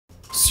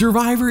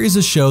Survivor is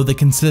a show that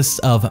consists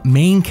of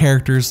main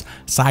characters,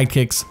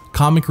 sidekicks,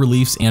 comic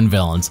reliefs, and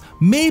villains.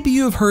 Maybe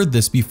you have heard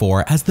this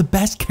before, as the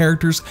best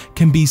characters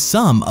can be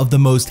some of the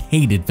most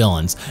hated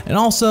villains, and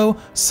also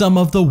some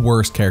of the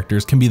worst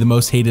characters can be the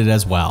most hated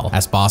as well.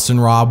 As Boston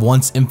Rob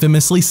once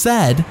infamously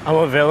said, "I'm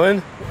a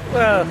villain?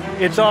 Well,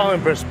 it's all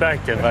in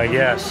perspective, I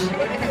guess.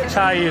 It's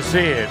how you see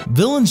it."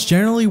 Villains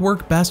generally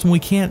work best when we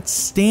can't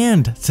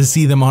stand to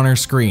see them on our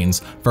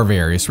screens for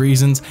various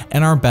reasons,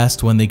 and are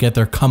best when they get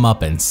their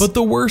comeuppance. But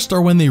the worst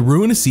are when they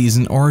ruin a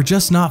season or are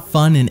just not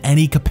fun in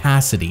any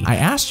capacity. I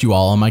asked you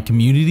all on my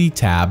community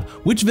tab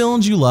which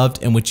villains you loved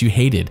and which you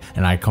hated,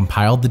 and I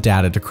compiled the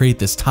data to create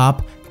this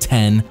top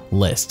 10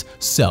 list.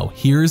 So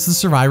here's the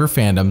Survivor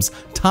fandom's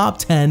top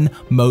 10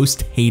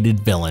 most hated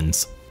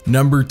villains.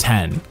 Number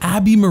 10,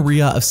 Abby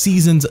Maria of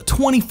seasons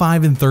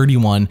 25 and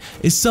 31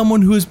 is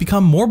someone who has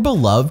become more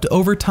beloved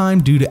over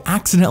time due to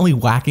accidentally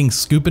whacking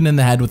Scoopin in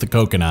the head with a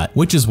coconut,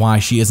 which is why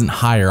she isn't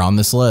higher on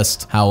this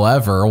list.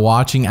 However,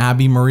 watching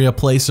Abby Maria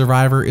play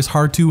Survivor is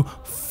hard to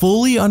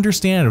fully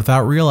understand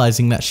without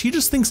realizing that she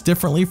just thinks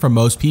differently from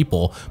most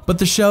people, but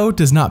the show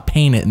does not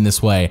paint it in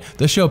this way.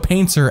 The show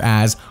paints her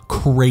as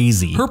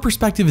crazy. Her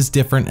perspective is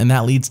different, and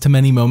that leads to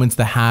many moments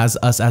that has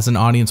us as an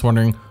audience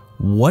wondering,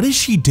 what is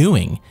she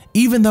doing?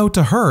 Even though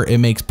to her it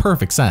makes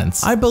perfect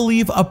sense. I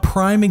believe a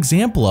prime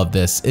example of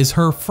this is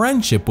her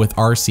friendship with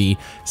RC,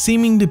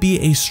 seeming to be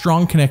a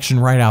strong connection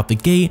right out the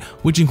gate,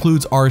 which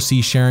includes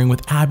RC sharing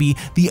with Abby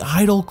the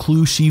idol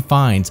clue she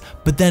finds.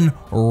 But then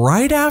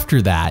right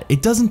after that,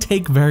 it doesn't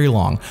take very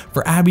long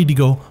for Abby to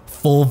go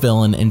full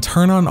villain and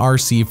turn on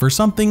RC for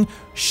something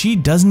she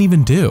doesn't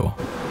even do.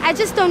 I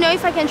just don't know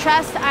if I can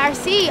trust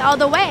RC all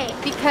the way,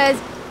 because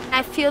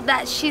I feel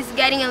that she's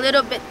getting a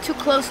little bit too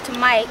close to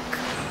Mike.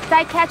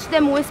 I catch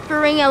them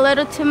whispering a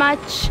little too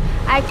much.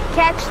 I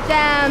catch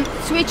them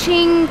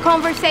switching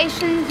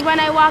conversations when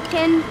I walk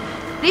in.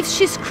 If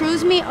she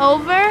screws me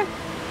over,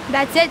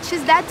 that's it,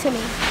 she's dead to me.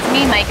 To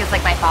me, Mike is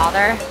like my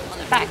father.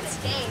 In fact,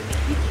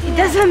 it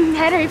doesn't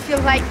matter if you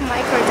like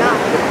Mike or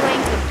not, you're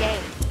playing the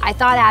game. I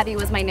thought Abby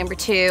was my number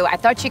 2. I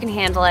thought she can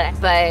handle it,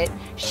 but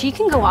she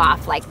can go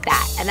off like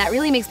that, and that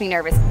really makes me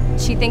nervous.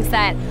 She thinks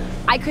that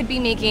I could be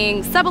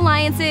making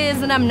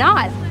sub-alliances, and I'm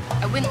not.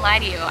 I wouldn't lie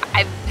to you.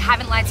 I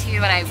haven't lied to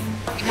you, and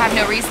you have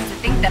no reason to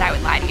think that I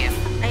would lie to you.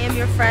 I am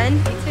your friend.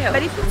 Me too.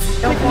 But if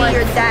it's with me,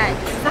 you're dead.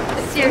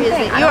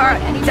 Seriously, you are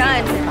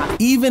done.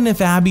 Even if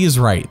Abby is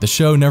right, the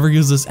show never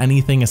gives us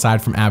anything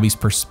aside from Abby's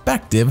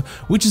perspective,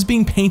 which is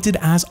being painted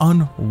as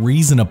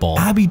unreasonable.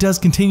 Abby does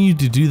continue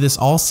to do this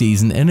all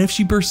season, and if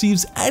she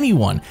perceives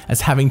anyone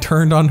as having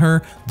turned on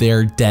her,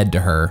 they're dead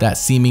to her. That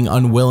seeming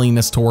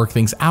unwillingness to work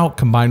things out,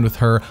 combined with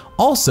her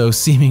also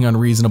seeming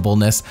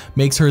unreasonableness,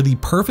 makes her the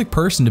perfect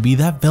person to be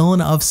that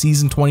villain of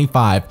season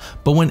 25.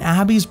 But when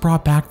Abby's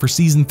brought back for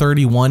season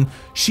 31,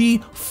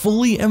 she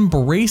fully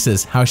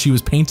embraces how she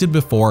was painted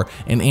before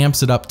and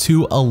amps it up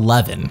to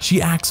 11.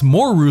 She acts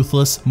more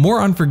ruthless,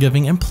 more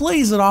unforgiving, and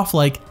plays it off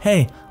like,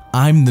 hey,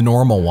 I'm the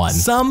normal one.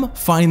 Some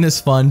find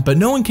this fun, but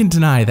no one can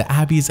deny that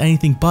Abby is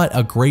anything but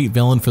a great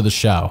villain for the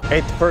show.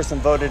 8th person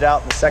voted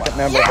out, the 2nd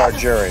member of our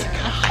jury,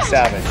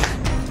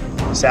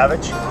 Savage.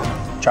 Savage,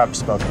 chopped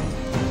spoken.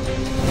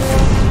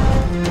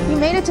 You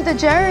made it to the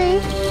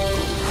jury.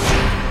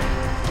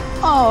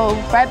 Oh,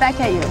 right back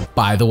at you.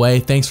 By the way,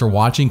 thanks for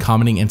watching,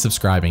 commenting, and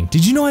subscribing.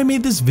 Did you know I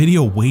made this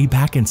video way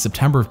back in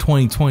September of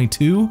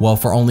 2022? Well,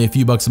 for only a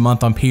few bucks a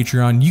month on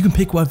Patreon, you can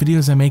pick what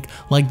videos I make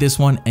like this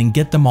one and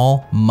get them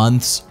all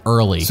months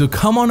early. So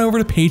come on over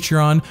to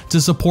Patreon to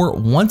support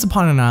Once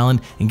Upon an Island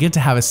and get to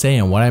have a say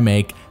in what I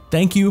make.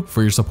 Thank you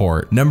for your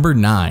support. Number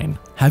 9.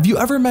 Have you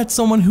ever met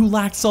someone who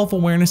lacks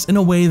self-awareness in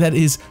a way that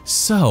is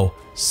so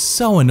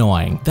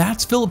annoying?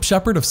 That's Philip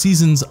Shepard of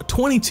seasons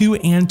 22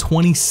 and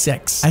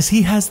 26, as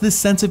he has this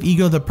sense of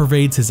ego that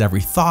pervades his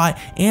every thought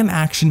and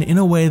action in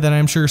a way that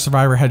I'm sure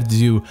Survivor had to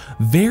do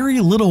very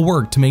little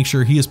work to make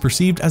sure he is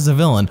perceived as a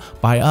villain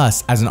by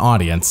us as an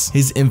audience.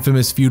 His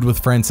infamous feud with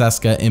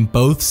Francesca in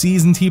both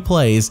seasons he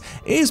plays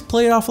is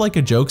played off like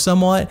a joke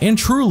somewhat, and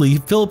truly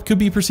Philip could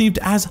be perceived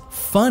as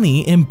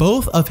funny in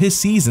both of his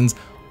seasons,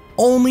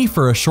 only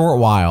for a short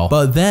while.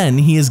 But then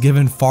he is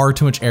given far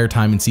too much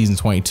airtime in season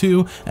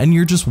 22, and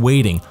you're just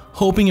waiting,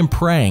 hoping and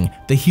praying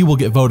that he will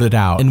get voted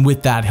out. And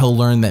with that, he'll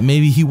learn that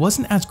maybe he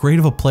wasn't as great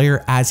of a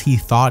player as he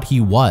thought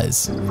he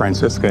was.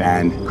 Francisca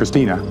and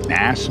Christina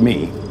asked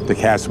me to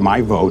cast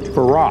my vote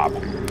for Rob.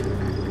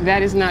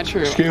 That is not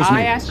true. Excuse me.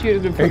 I asked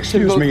you to vote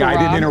Excuse me, for I Rob.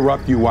 didn't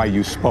interrupt you while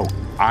you spoke.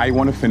 I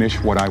want to finish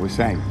what I was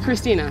saying.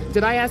 Christina,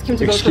 did I ask him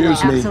to vote for Rob?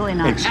 Excuse me. Absolutely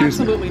not. Excuse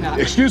Absolutely me. not.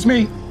 Excuse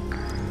me.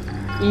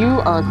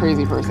 You are a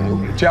crazy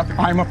person. Jeff,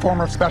 I'm a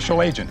former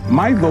special agent.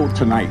 My vote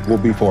tonight will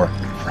be for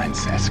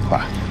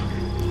Francesca.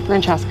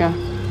 Francesca.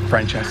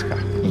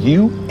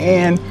 You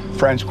and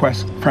Francesca.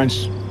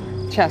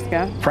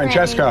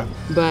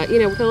 But, you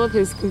know, Philip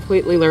has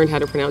completely learned how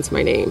to pronounce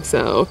my name,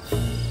 so.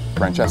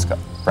 Francesca.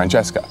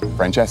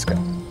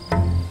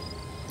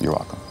 You're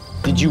welcome.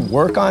 Did you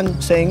work on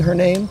saying her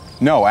name?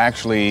 No,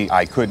 actually,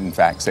 I could in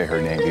fact say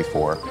her name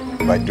before,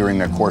 but during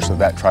the course of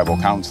that tribal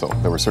council,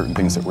 there were certain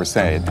things that were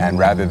said, and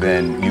rather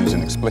than use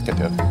an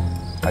explicative,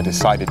 I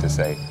decided to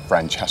say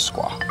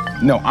Francesca.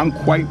 No, I'm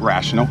quite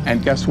rational,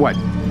 and guess what?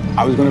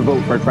 I was going to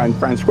vote for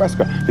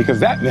Francesca because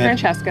that meant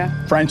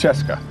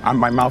Francesca.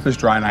 My mouth is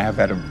dry and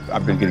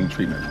I've been getting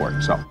treatment for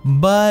it, so.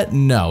 But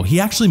no, he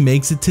actually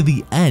makes it to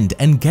the end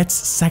and gets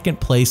second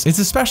place. It's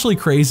especially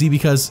crazy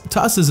because to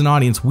us as an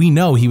audience, we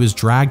know he was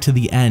dragged to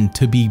the end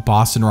to be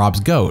Boston Rob's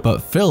GOAT,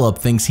 but Philip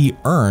thinks he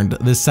earned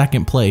the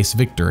second place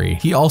victory.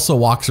 He also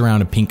walks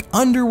around in pink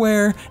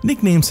underwear,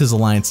 nicknames his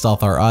alliance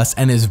Stealth are Us,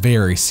 and is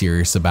very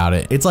serious about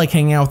it. It's like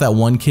hanging out with that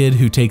one kid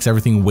who takes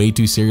everything way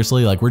too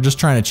seriously, like we're just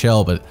trying to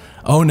chill, but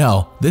oh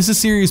no, this is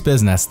serious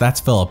business. That's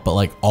Philip, but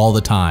like all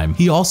the time.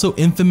 He also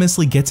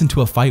infamously gets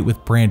into a fight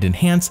with Brandon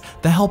Hance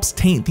that helps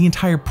taint the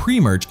entire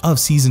pre-merge of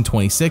season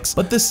 26,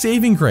 but the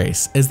saving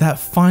grace is that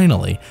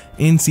finally,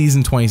 in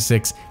season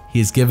 26, he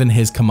is given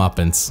his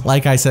comeuppance.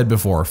 Like I said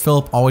before,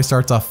 Philip always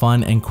starts off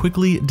fun and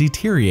quickly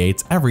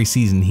deteriorates every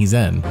season he's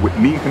in. With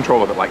me in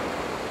control of it, like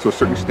to a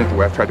certain extent the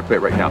way I've tried to play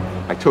it right now,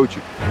 I told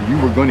you, you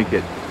were going to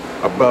get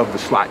above the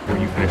slot where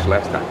you finished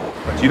last time.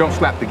 But you don't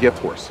slap the gift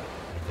horse.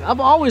 I've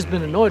always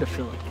been annoyed at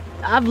Philip.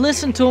 I've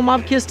listened to him,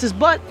 I've kissed his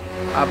butt.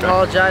 I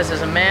apologize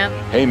as a man.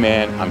 Hey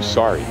man, I'm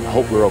sorry. I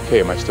hope we're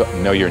okay. Am I still?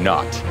 No, you're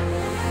not.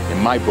 In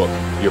my book,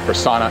 you're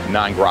persona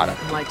non grata.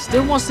 Like,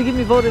 still wants to get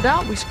me voted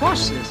out? We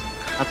squashed this.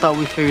 I thought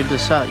we figured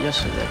this out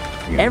yesterday.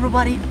 Yeah.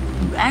 Everybody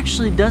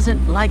actually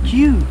doesn't like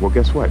you. Well,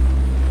 guess what?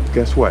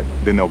 Guess what?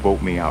 Then they'll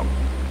vote me out.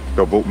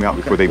 They'll vote me out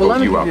before they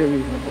vote you out.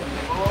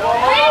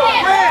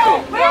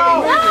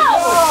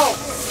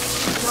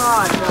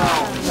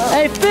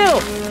 Hey, Phil,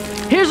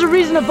 here's a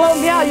reason to vote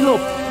me out, you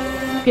little...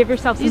 Give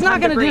yourself some He's not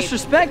time gonna to breathe.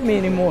 disrespect me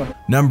anymore.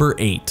 Number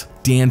 8.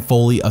 Dan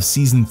Foley of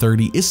season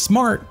 30 is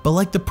smart, but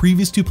like the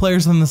previous two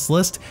players on this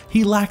list,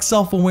 he lacks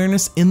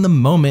self-awareness in the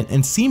moment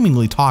and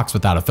seemingly talks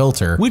without a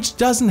filter, which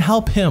doesn't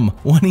help him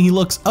when he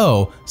looks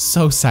oh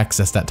so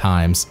sexist at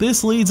times.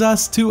 This leads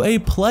us to a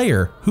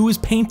player who is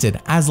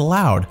painted as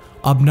loud,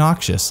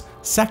 obnoxious,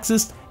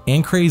 sexist,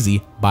 and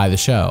crazy by the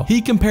show.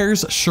 He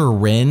compares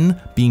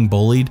Shirin being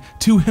bullied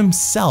to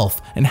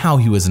himself and how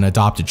he was an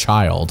adopted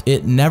child.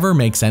 It never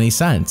makes any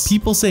sense.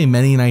 People say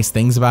many nice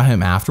things about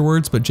him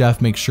afterwards, but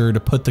Jeff makes sure to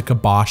put the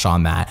kibosh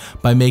on that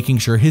by making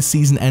sure his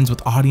season ends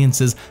with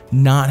audiences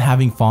not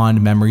having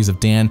fond memories of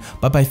Dan,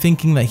 but by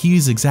thinking that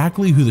he's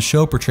exactly who the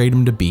show portrayed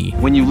him to be.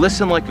 When you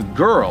listen like a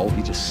girl,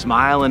 you just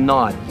smile and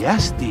nod.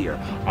 Yes, dear,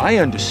 I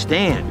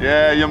understand.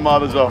 Yeah, your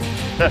mother's off.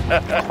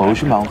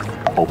 Close your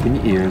mouth, open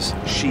your ears.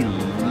 She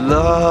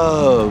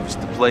loves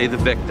to play the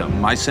victim.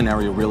 My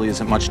scenario really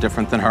isn't much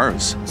different than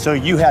hers. So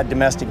you had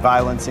domestic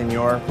violence in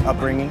your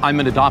upbringing? I'm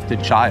an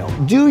adopted child.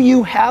 Do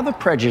you have a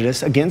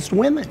prejudice against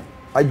women?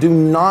 I do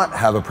not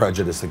have a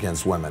prejudice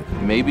against women.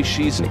 Maybe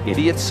she's an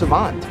idiot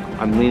savant.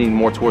 I'm leaning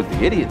more toward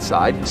the idiot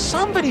side.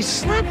 Somebody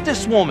slap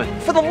this woman.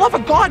 For the love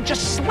of God,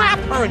 just slap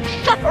her and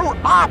shut her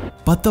up.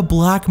 But the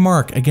black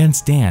mark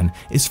against Dan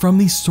is from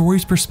the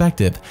story's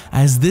perspective,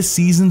 as this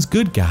season's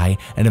good guy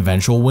and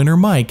eventual winner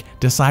Mike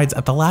decides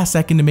at the last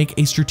second to make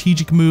a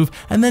strategic move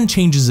and then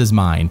changes his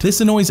mind.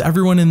 This annoys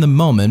everyone in the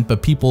moment,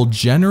 but people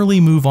generally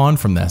move on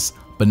from this,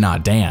 but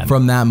not Dan.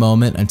 From that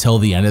moment until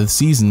the end of the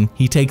season,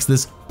 he takes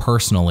this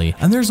personally,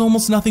 and there's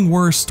almost nothing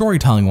worse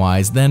storytelling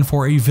wise than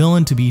for a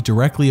villain to be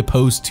directly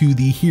opposed to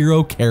the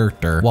hero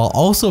character while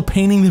also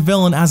painting the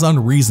villain as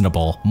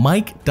unreasonable.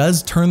 Mike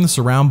does turn this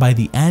around by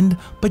the end,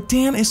 but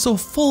Dan is so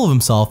full of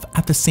himself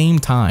at the same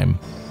time.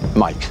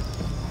 Mike.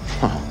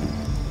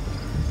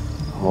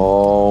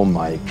 Oh,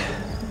 Mike.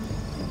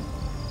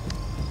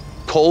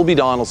 Colby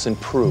Donaldson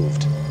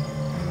proved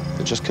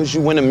that just because you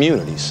win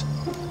immunities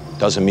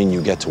doesn't mean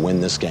you get to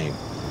win this game.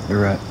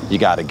 You're right. You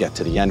got to get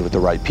to the end with the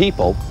right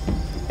people,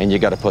 and you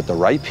got to put the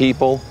right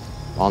people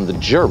on the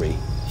jury.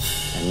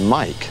 And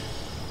Mike,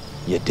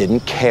 you didn't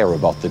care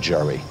about the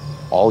jury.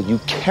 All you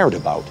cared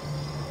about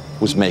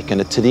was making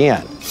it to the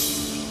end.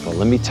 Well,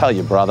 let me tell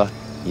you, brother,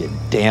 you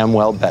damn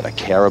well better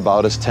care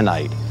about us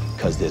tonight,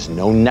 because there's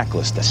no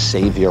necklace to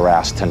save your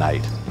ass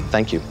tonight.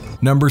 Thank you.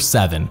 Number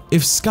 7.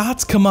 If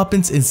Scott's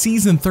comeuppance in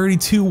season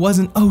 32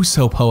 wasn't oh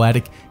so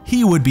poetic,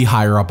 he would be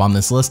higher up on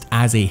this list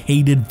as a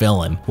hated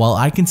villain. While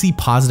I can see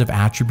positive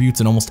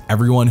attributes in almost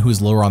everyone who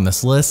is lower on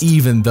this list,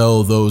 even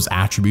though those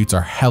attributes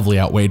are heavily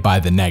outweighed by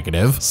the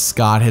negative,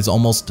 Scott has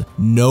almost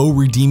no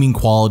redeeming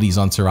qualities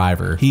on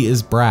Survivor. He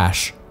is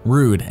brash,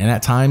 rude, and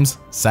at times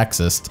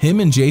sexist. Him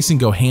and Jason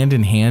go hand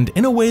in hand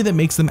in a way that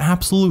makes them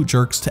absolute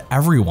jerks to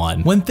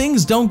everyone. When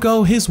things don't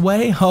go his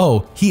way,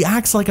 he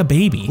acts like a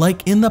baby,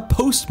 like in the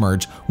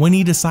post-merge when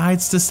he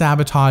decides to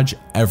sabotage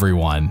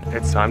everyone.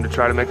 It's time to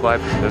try to make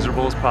life as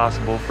miserable as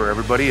possible for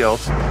everybody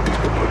else.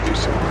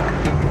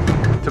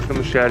 Took the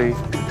machete,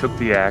 took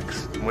the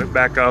axe, went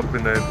back up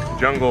in the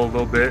jungle a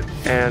little bit,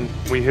 and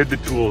we hid the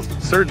tools.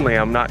 Certainly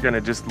I'm not gonna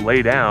just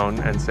lay down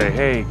and say,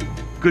 hey,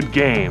 good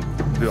game.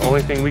 The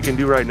only thing we can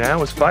do right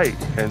now is fight,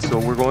 and so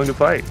we're going to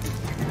fight.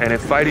 And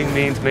if fighting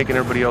means making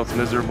everybody else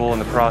miserable in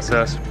the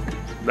process,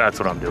 that's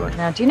what I'm doing.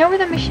 Now, do you know where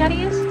the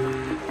machete is?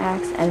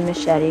 Axe and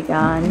machete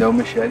gone. No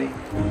machete.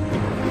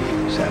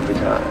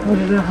 Sabotage. What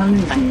is it,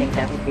 honey? I think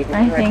that would be the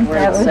I correct think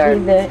that word, would sir.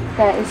 be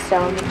that is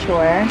so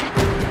mature.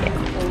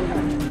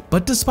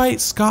 But despite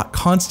Scott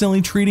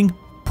constantly treating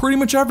pretty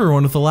much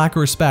everyone with a lack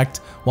of respect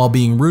while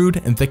being rude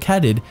and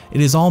thick-headed, it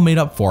is all made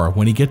up for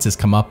when he gets his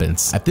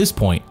comeuppance. At this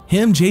point,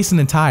 him, Jason,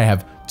 and Ty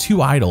have 2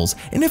 idols,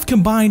 and if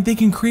combined, they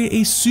can create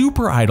a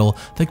super idol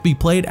that can be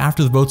played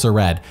after the votes are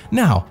read.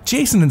 Now,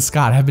 Jason and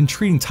Scott have been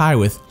treating Ty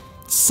with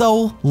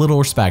so little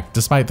respect,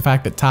 despite the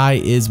fact that Ty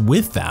is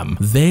with them.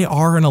 They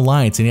are an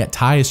alliance, and yet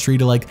Ty is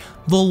treated like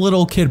the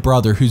little kid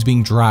brother who's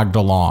being dragged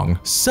along.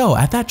 So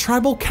at that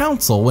tribal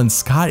council, when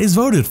Scott is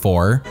voted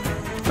for,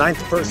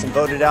 9th person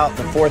voted out,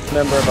 the 4th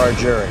member of our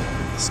jury,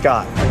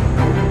 Scott.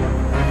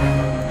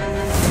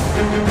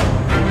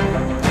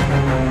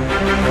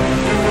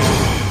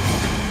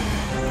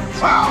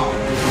 Wow.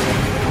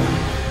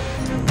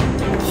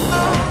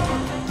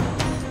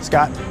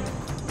 Scott,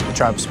 the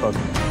tribe's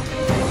spoken.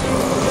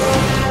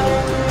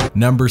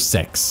 Number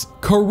 6.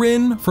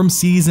 Corinne from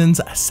seasons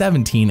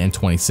 17 and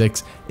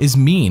 26 is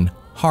mean,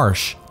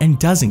 harsh, and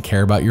doesn't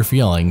care about your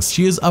feelings.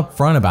 She is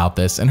upfront about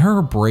this, and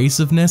her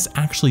abrasiveness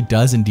actually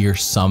does endear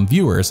some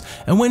viewers.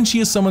 And when she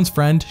is someone's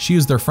friend, she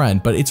is their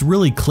friend, but it's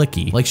really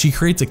cliquey. Like, she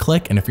creates a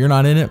clique, and if you're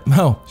not in it,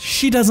 oh,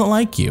 she doesn't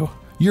like you.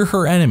 You're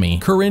her enemy.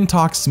 Corinne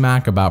talks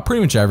smack about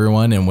pretty much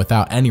everyone, and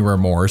without any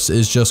remorse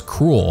is just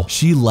cruel.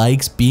 She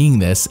likes being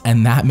this,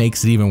 and that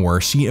makes it even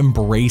worse. She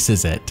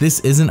embraces it. This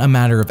isn't a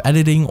matter of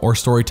editing or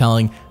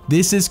storytelling.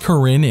 This is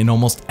Corinne in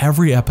almost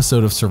every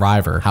episode of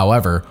Survivor.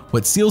 However,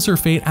 what seals her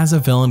fate as a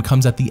villain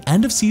comes at the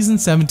end of season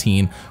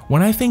 17,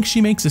 when I think she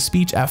makes a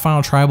speech at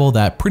Final Tribal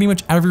that pretty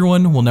much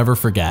everyone will never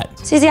forget.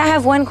 Susie, I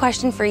have one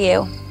question for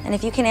you, and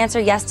if you can answer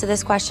yes to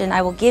this question,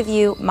 I will give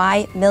you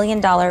my $1 million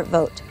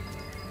vote.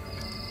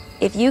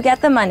 If you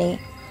get the money,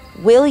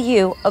 will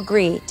you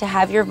agree to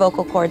have your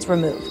vocal cords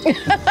removed?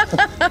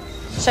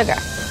 Sugar,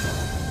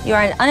 you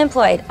are an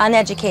unemployed,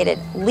 uneducated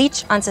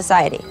leech on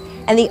society.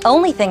 And the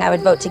only thing I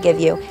would vote to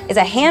give you is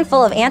a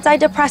handful of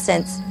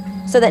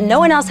antidepressants so that no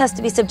one else has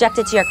to be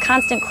subjected to your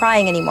constant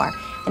crying anymore.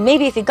 And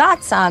maybe if you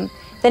got some,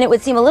 then it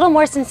would seem a little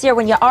more sincere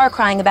when you are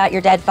crying about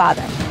your dead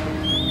father.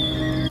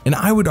 And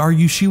I would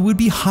argue she would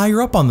be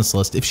higher up on this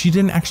list if she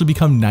didn't actually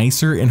become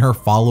nicer in her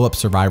follow-up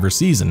Survivor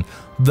season.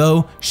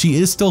 Though she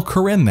is still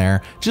Corinne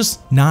there,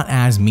 just not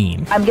as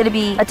mean. I'm gonna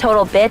be a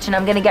total bitch, and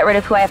I'm gonna get rid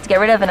of who I have to get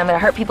rid of, and I'm gonna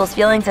hurt people's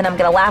feelings, and I'm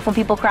gonna laugh when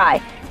people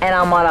cry, and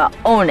I'm gonna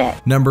own it.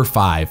 Number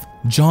 5.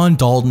 John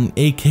Dalton,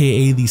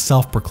 aka the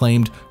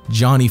self-proclaimed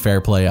Johnny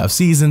Fairplay of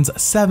seasons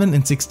 7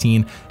 and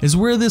 16, is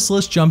where this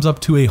list jumps up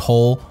to a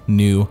whole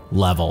new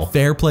level.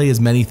 Fairplay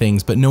is many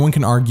things, but no one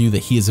can argue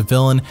that he is a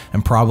villain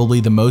and probably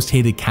the most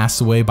hated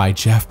castaway by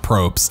Jeff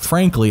Probst.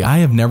 Frankly, I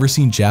have never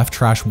seen Jeff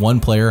trash one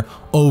player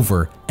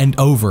over and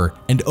over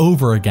and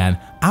over again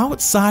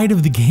outside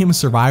of the game of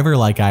Survivor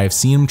like I have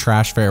seen him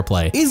trash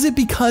Fairplay. Is it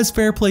because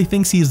Fairplay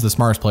thinks he is the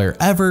smartest player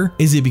ever?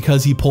 Is it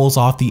because he pulls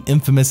off the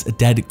infamous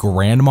dead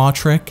grandma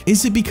trick?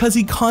 Is it because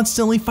he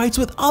constantly fights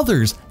with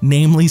others,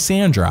 namely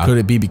Sandra? Could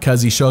it be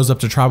because he shows up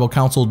to tribal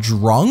council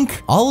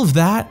drunk? All of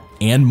that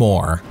and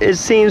more. It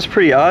seems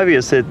pretty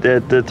obvious that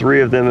the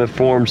 3 of them have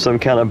formed some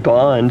kind of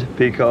bond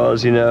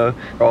because, you know,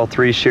 all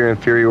 3 share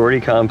inferiority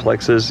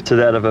complexes to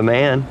that of a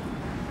man.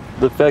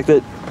 The fact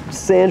that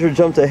Sandra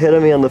jumped ahead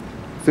of me on the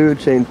food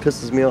chain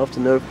pisses me off to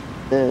no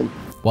end.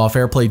 While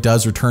Fairplay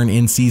does return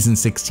in season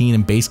 16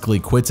 and basically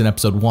quits in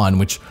episode 1,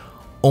 which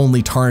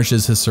only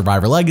tarnishes his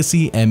Survivor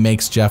legacy and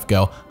makes Jeff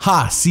go,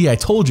 ha, see, I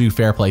told you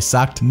Fairplay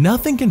sucked,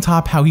 nothing can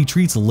top how he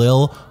treats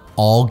Lil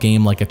all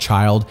game like a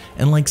child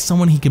and like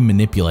someone he can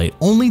manipulate,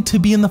 only to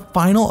be in the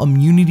final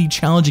immunity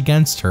challenge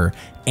against her.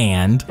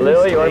 And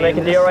Lil, you want to make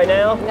a deal right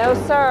now? No,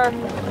 sir.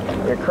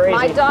 You're crazy.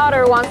 My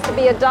daughter wants to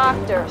be a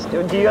doctor.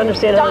 Do you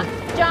understand how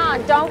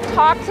John, don't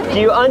talk to me. Do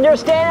you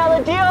understand how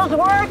the deals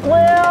work,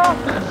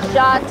 Lil?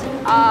 Shut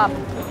up.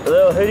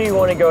 Lil, who do you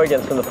want to go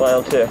against in the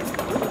final 2?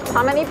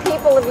 How many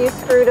people have you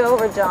screwed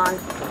over, John?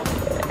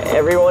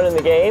 Everyone in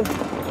the game.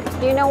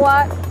 You know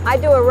what? I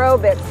do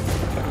aerobics.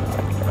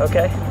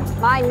 Okay.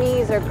 My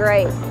knees are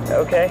great.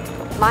 Okay.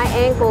 My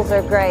ankles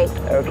are great.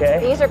 Okay.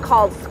 These are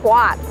called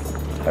squats.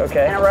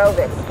 Okay. And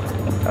aerobics.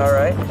 All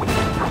right.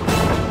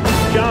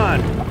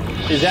 John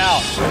is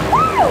out.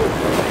 Woo!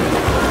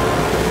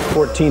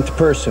 14th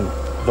person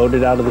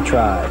voted out of the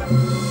tribe.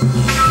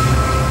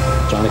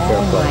 Johnny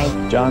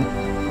Fairplay. John,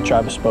 the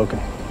tribe has spoken.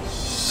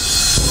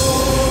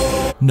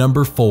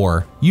 Number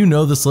 4. You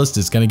know this list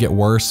is going to get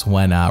worse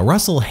when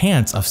Russell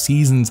Hantz of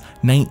seasons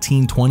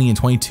 19, 20, and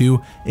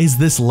 22 is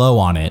this low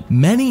on it.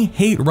 Many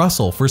hate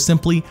Russell for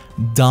simply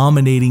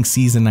dominating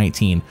season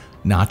 19,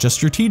 not just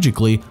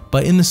strategically,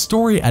 but in the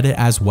story edit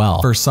as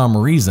well. For some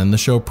reason, the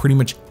show pretty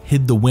much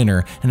hid the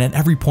winner and at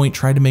every point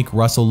tried to make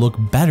Russell look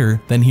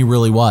better than he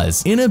really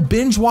was. In a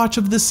binge watch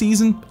of this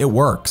season, it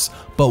works,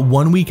 but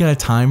 1 week at a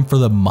time for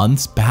the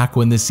months back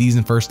when this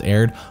season first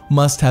aired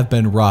must have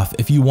been rough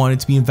if you wanted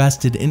to be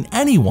invested in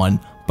anyone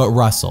but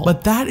Russell.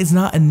 But that is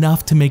not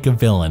enough to make a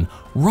villain.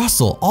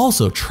 Russell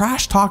also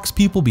trash talks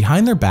people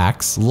behind their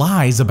backs,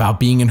 lies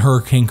about being in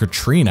Hurricane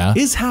Katrina,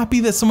 is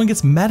happy that someone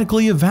gets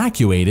medically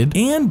evacuated,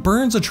 and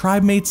burns a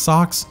tribe mate's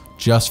socks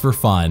just for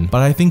fun.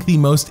 But I think the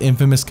most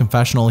infamous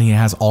confessional he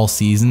has all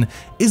season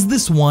is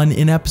this one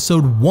in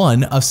episode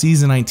 1 of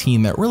season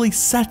 19 that really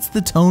sets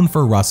the tone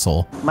for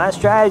Russell. My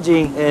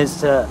strategy is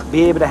to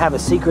be able to have a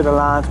secret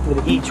alliance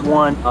with each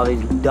one of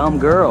these dumb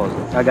girls.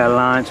 I got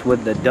alliance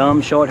with the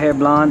dumb short-haired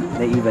blonde,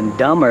 the even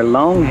dumber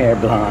long-haired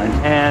blonde,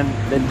 and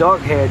the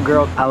dark-haired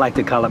girl. I like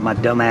to call it my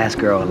dumbass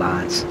girl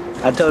alliance.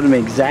 I told them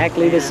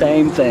exactly the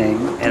same thing,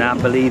 and I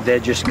believe they're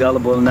just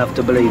gullible enough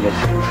to believe it.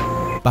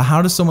 But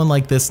how does someone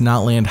like this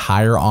not land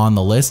higher on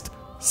the list?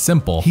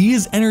 Simple. He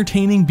is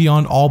entertaining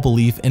beyond all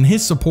belief, and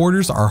his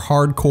supporters are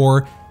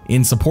hardcore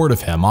in support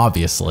of him,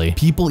 obviously.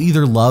 People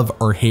either love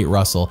or hate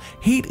Russell.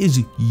 Hate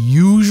is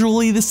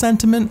usually the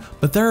sentiment,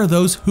 but there are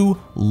those who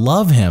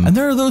love him, and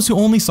there are those who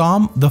only saw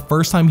him the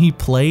first time he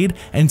played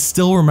and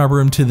still remember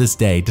him to this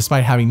day,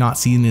 despite having not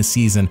seen his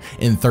season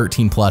in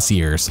 13 plus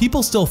years.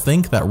 People still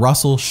think that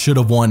Russell should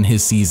have won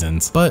his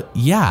seasons, but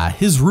yeah,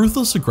 his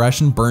ruthless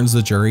aggression burns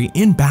the jury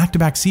in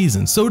back-to-back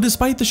seasons. So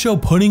despite the show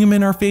putting him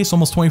in our face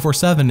almost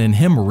 24/7 and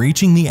him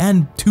reaching the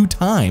end 2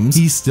 times,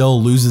 he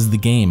still loses the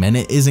game, and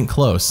it isn't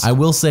close. I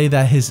will say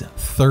that his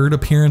 3rd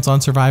appearance on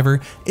Survivor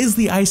is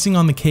the icing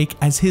on the cake,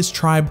 as his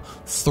tribe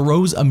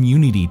throws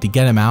immunity to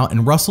get him out,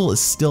 and Russell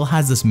still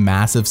has this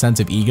massive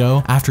sense of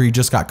ego after he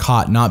just got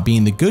caught not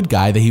being the good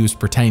guy that he was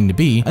pretending to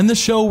be, and the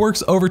show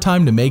works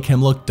overtime to make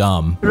him look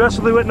dumb.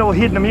 Russell, there wasn't no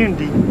hidden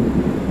immunity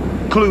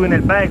clue in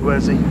that bag,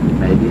 was he?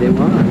 Maybe there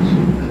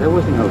was. There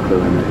wasn't no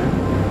clue in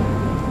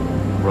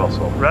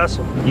there.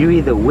 Russell. You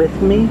either with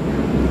me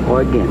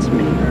or against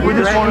me. We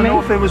just want to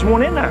know if there was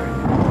one in there.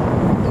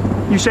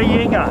 You say you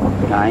ain't got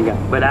it? No, I ain't got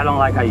it. But I don't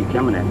like how you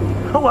coming at me.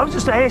 Oh, I was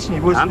just asking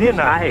you, was it in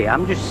there? Hey,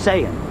 I'm just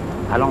saying.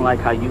 I don't like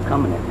how you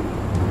coming at me.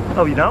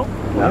 Oh, you don't?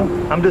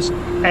 No. I'm just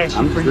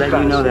asking for you guys.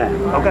 letting you know that.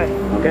 Okay.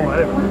 Okay.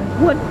 Whatever.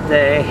 What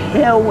the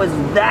hell was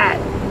that?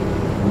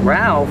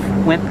 Ralph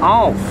went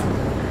off.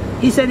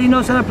 He said he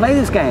knows how to play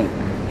this game.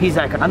 He's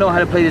like, I know how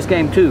to play this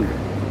game too.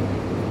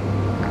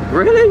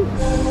 Really?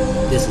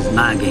 This is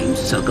my game,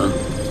 sucker.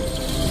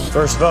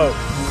 First vote,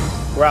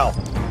 Ralph.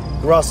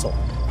 Russell.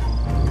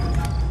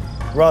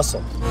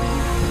 Russell.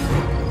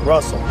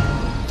 Russell.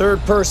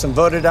 3rd person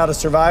voted out of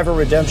Survivor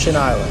Redemption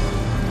Island.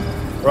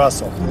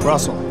 Russell.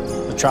 Russell.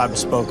 The tribe has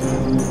spoken.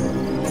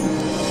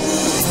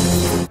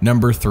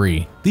 Number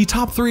 3. The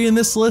top 3 in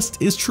this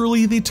list is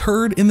truly the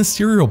turd in the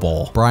cereal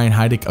bowl. Brian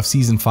Heidick of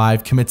season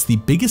 5 commits the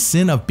biggest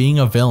sin of being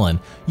a villain.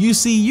 You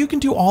see, you can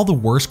do all the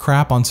worst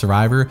crap on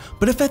Survivor,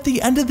 but if at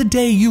the end of the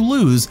day you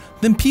lose,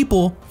 then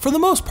people, for the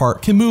most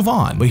part, can move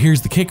on. But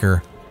here's the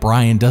kicker,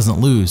 Brian doesn't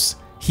lose.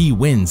 He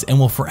wins and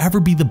will forever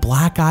be the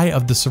black eye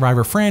of the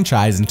Survivor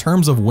franchise in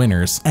terms of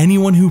winners.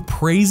 Anyone who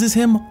praises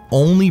him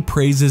only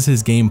praises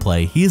his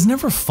gameplay. He is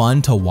never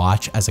fun to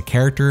watch as a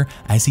character,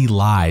 as he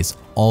lies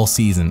all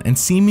season and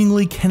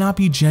seemingly cannot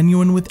be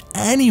genuine with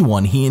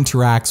anyone he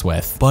interacts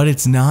with. But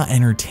it's not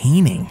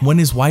entertaining. When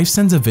his wife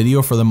sends a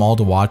video for them all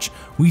to watch,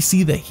 we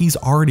see that he's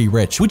already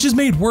rich, which is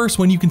made worse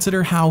when you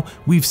consider how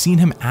we've seen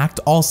him act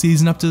all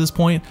season up to this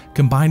point,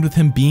 combined with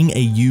him being a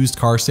used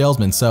car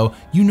salesman. So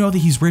you know that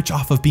he's rich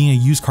off of being a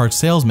used car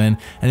salesman,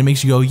 and it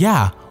makes you go,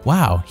 yeah,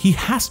 wow, he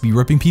has to be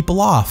ripping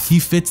people off. He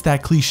fits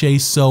that cliche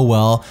so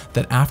well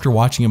that after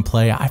watching him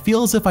play, I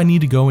feel as if I need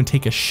to go and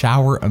take a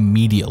shower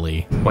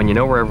immediately. When you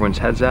know where everyone's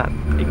head's at,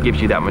 it gives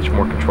you that much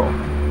more control.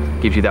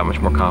 It gives you that much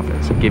more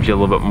confidence. It gives you a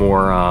little bit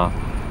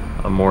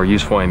more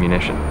useful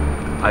ammunition.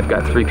 I've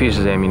got 3 pieces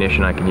of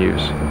ammunition I can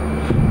use.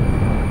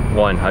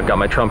 1, I've got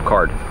my trump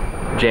card,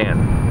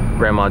 Jan,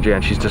 Grandma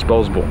Jan, she's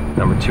disposable.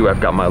 Number 2, I've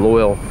got my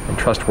loyal and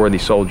trustworthy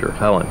soldier,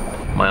 Helen,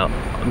 my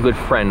good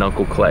friend,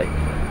 Uncle Clay.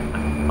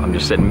 I'm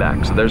just sitting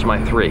back. So there's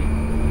my 3.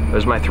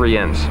 There's my 3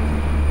 ends.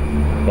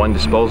 1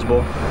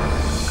 disposable,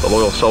 the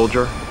loyal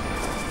soldier,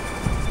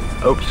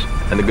 oops,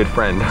 and the good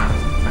friend.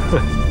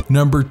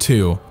 Number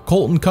 2,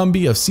 Colton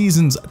Cumbie of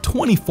seasons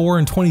 24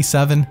 and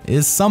 27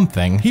 is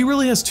something. He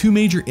really has 2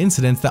 major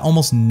incidents that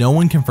almost no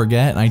one can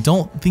forget, and I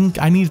don't think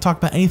I need to talk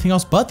about anything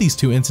else but these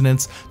 2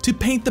 incidents to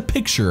paint the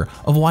picture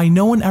of why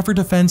no one ever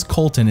defends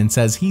Colton and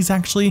says he's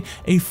actually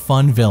a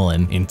fun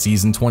villain. In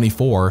season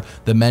 24,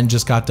 the men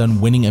just got done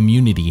winning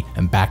immunity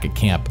and back at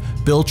camp.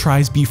 Bill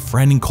tries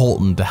befriending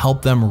Colton to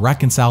help them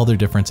reconcile their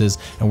differences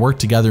and work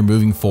together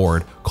moving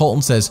forward.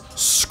 Colton says,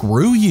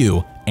 "Screw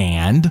you,"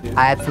 and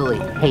I absolutely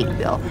hate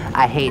Bill.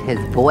 I hate his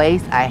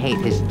voice. I hate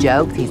his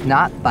jokes. He's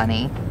not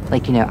funny.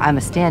 Like, you know, I'm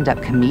a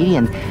stand-up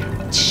comedian.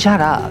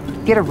 Shut up.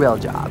 Get a real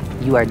job.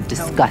 You are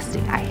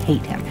disgusting. I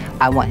hate him.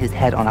 I want his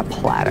head on a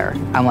platter.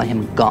 I want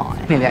him gone.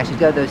 Maybe I should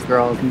go to those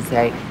girls and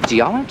say, do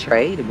y'all want to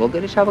trade? And we'll go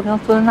to tribal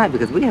council tonight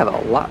because we have a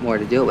lot more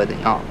to deal with than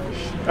y'all.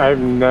 I've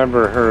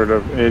never heard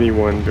of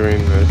anyone doing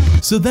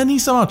this. So then he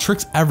somehow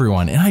tricks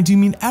everyone, and I do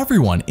mean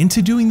everyone,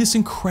 into doing this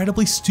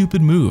incredibly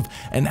stupid move,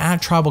 and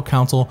at tribal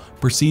council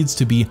proceeds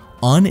to be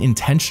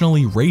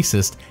unintentionally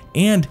racist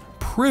and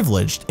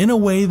privileged in a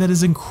way that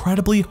is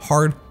incredibly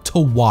hard to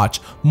watch,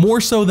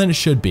 more so than it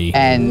should be.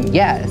 And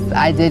yes,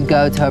 I did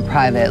go to a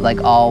private,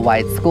 like,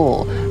 all-white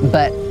school,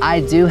 but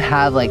I do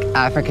have, like,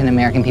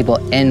 African-American people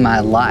in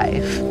my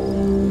life.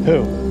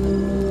 Who?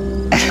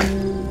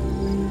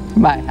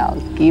 My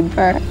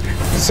housekeeper.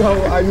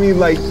 So, I mean,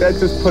 like, that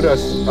just put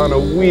us on a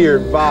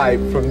weird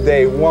vibe from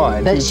day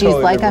one. But she's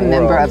like a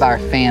member of our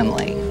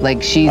family.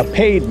 Like, she's a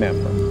paid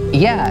member.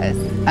 Yes.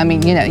 I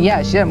mean, you know,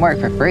 yeah, she doesn't work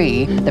for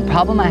free. The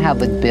problem I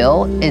have with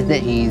Bill is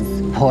that he's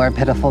poor,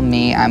 pitiful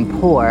me. I'm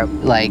poor.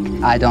 Like,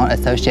 I don't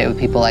associate with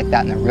people like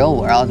that in the real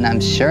world, and I'm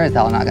sure as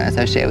hell not gonna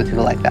associate with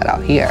people like that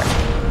out here.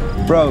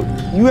 Bro,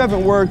 you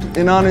haven't worked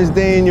an honest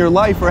day in your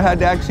life or had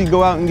to actually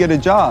go out and get a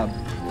job.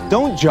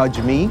 Don't judge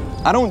me.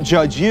 I don't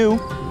judge you.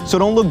 So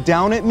don't look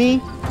down at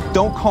me.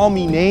 Don't call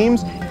me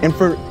names. And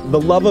for the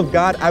love of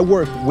God, I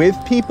work with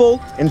people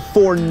and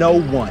for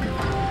no one.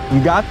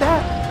 You got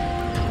that?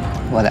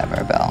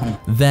 Whatever, Bill.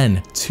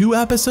 Then, 2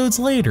 episodes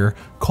later,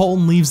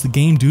 Colton leaves the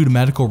game due to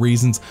medical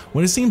reasons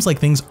when it seems like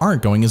things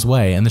aren't going his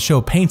way, and the show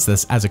paints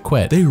this as a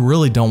quit. They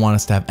really don't want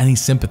us to have any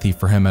sympathy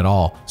for him at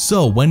all.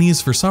 So when he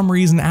is for some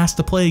reason asked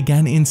to play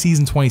again in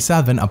season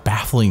 27, a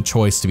baffling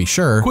choice to be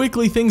sure,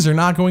 quickly things are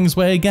not going his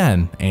way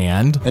again,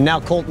 and now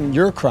Colton,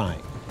 you're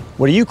crying.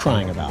 What are you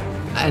crying about?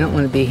 I don't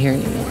want to be here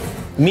anymore.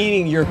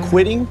 Meaning you're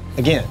quitting?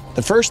 Again,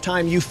 the first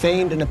time you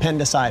feigned an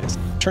appendicitis.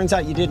 Turns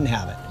out you didn't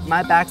have it.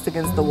 My back's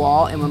against the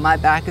wall, and when my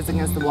back is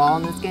against the wall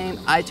in this game,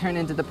 I turn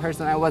into the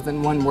person I was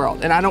in One World,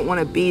 and I don't want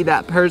to be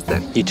that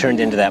person. You turned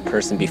into that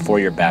person before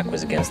your back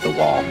was against the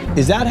wall.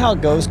 Is that how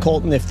it goes,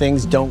 Colton? If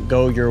things don't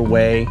go your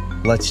way,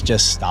 let's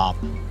just stop?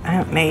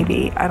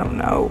 Maybe. I don't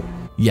know.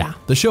 Yeah,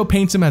 the show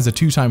paints him as a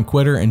 2-time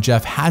quitter, and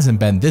Jeff hasn't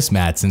been this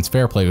mad since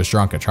Fairplay was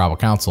drunk at Tribal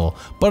Council.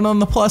 But on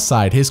the plus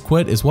side, his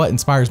quit is what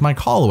inspires Mike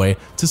Holloway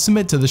to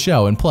submit to the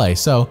show and play,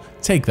 so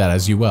take that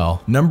as you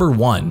will. Number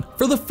 1.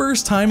 For the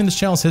first time in this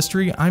channel's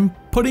history, I'm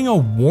putting a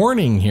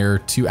warning here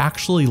to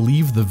actually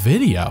leave the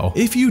video.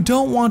 If you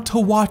don't want to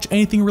watch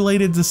anything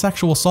related to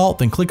sexual assault,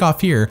 then click off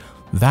here.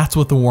 That's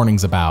what the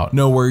warning's about.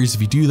 No worries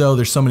if you do though,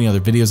 there's so many other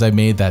videos I've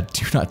made that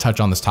do not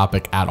touch on this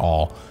topic at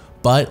all.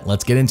 But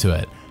let's get into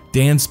it.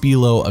 Dan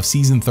Spilo of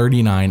season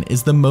 39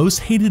 is the most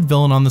hated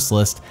villain on this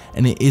list,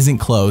 and it isn't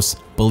close,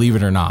 believe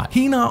it or not.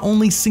 He not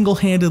only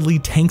single-handedly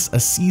tanks a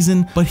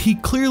season, but he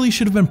clearly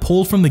should have been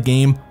pulled from the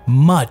game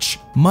much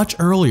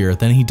earlier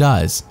than he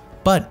does.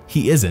 But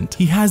he isn't.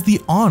 He has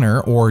the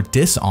honor or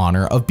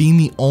dishonor of being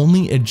the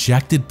only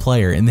ejected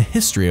player in the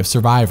history of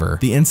Survivor.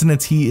 The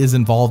incidents he is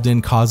involved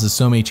in causes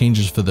so many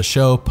changes for the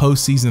show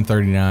post season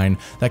 39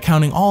 that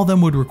counting all of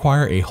them would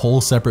require a whole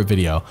separate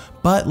video.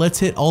 But let's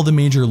hit all the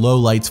major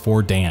lowlights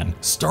for Dan.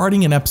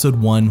 Starting in episode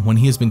 1 when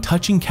he has been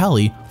touching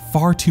Kelly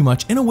far too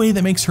much in a way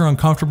that makes her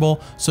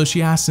uncomfortable, so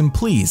she asks him,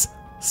 please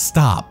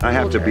stop. I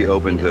have to be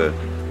open to,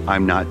 I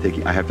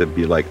have to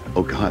be like,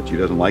 oh God, she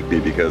doesn't like me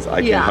because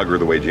I can't hug her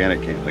the way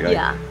Janet can. Like,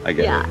 I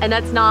get it. And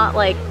that's not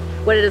like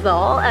what it is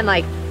all. And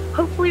like,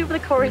 hopefully over the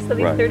course of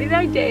these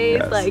 39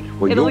 days, like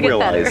it'll get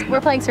better. We're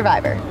playing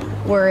Survivor,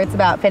 where it's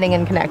about fitting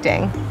and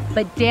connecting.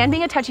 But Dan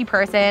being a touchy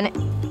person,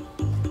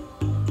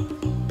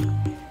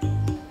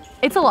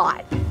 it's a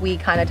lot. We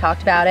kind of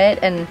talked about it,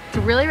 and it's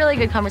a really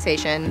good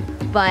conversation,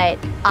 but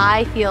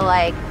I feel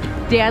like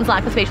Dan's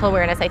lack of spatial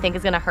awareness, I think,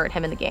 is gonna hurt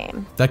him in the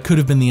game. That could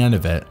have been the end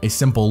of it, a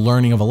simple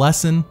learning of a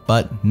lesson,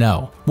 but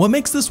no. What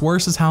makes this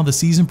worse is how the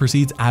season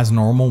proceeds as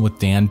normal with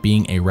Dan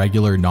being a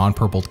regular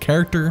non-purpled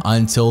character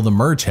until the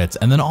merge hits,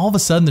 and then all of a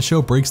sudden the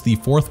show breaks the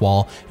fourth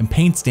wall and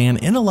paints Dan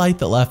in a light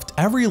that left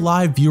every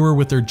live viewer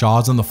with their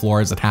jaws on the floor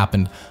as it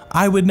happened.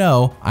 I would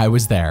know, I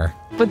was there.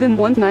 But then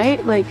one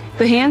night, like,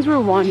 the hands were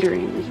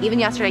wandering. Even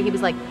yesterday, he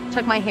was like,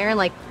 took my hair and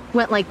like,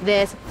 went like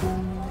this,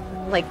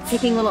 like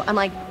taking little, I'm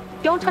like,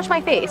 don't touch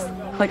my face.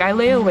 Like, I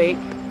lay awake,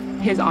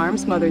 his arm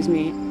smothers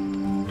me,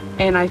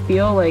 and I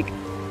feel like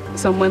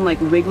someone like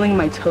wiggling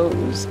my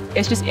toes.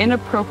 It's just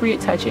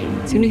inappropriate touching.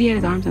 As soon as he had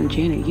his arms on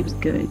Janet, he was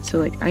good. So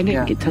like, I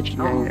didn't get touched at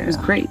all. It was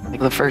great.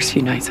 Like, the first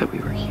few nights that we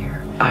were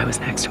here, I was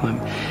next to him,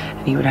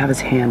 and he would have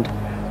his hand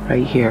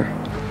right here.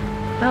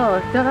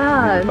 Oh,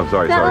 God. I'm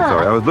sorry.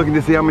 I was looking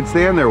to see how much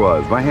sand there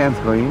was. My hand's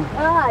clean.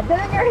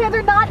 Then your hands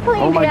are not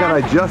clean, Oh my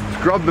God, I just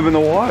scrubbed them in the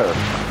water.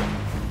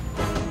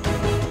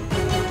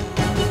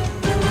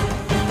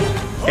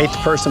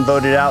 8th person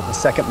voted out, the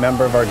 2nd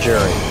member of our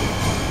jury.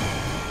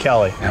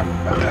 Kelly. Yeah,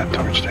 I'm about that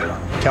torch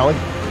down. Kelly,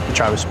 the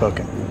tribe has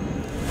spoken.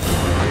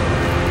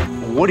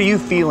 What are you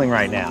feeling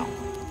right now?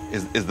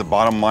 Is the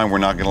bottom line we're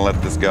not going to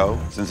let this go?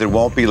 Since it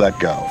won't be let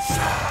go,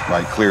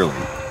 right, clearly,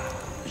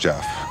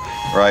 Jeff,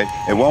 right?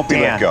 It won't be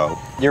let go.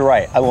 You're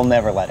right, I will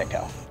never let it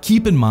go.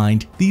 Keep in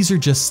mind, these are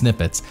just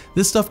snippets.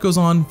 This stuff goes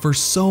on for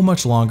so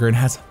much longer and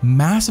has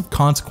massive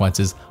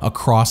consequences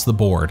across the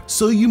board.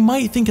 So you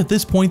might think at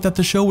this point that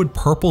the show would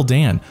purple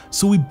Dan,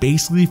 so we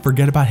basically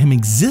forget about him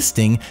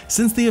existing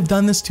since they have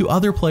done this to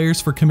other players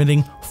for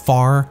committing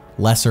far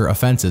lesser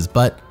offenses.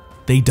 But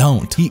they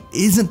don't. He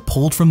isn't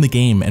pulled from the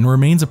game and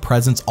remains a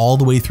presence all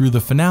the way through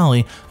the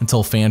finale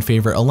until fan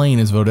favorite Elaine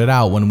is voted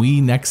out when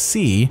we next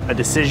see a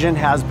decision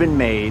has been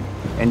made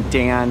and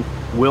Dan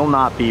will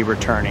not be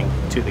returning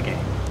to the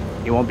game.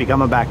 He won't be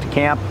coming back to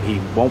camp. He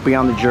won't be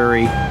on the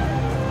jury.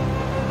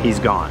 He's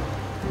gone.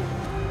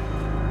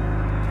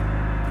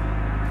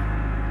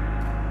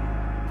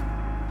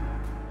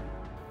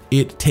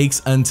 It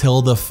takes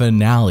until the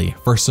finale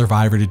for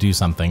Survivor to do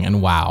something,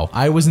 and wow.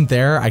 I wasn't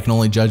there, I can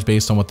only judge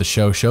based on what the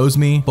show shows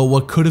me, but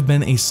what could have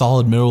been a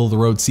solid middle of the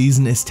road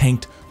season is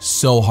tanked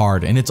so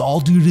hard, and it's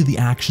all due to the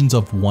actions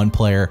of one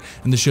player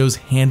and the show's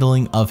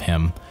handling of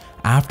him.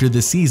 After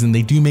this season,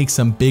 they do make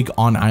some big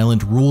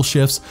on-island rule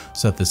shifts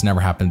so that this never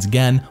happens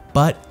again,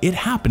 but it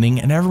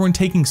happening and everyone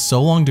taking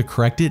so long to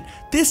correct it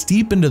this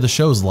deep into the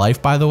show's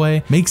life, by the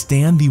way, makes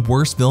Dan the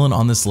worst villain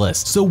on this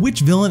list. So which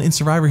villain in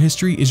Survivor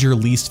history is your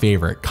least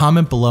favorite?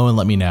 Comment below and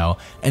let me know.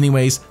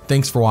 Anyways,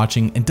 thanks for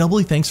watching and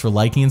doubly thanks for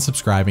liking and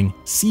subscribing.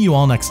 See you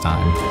all next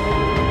time.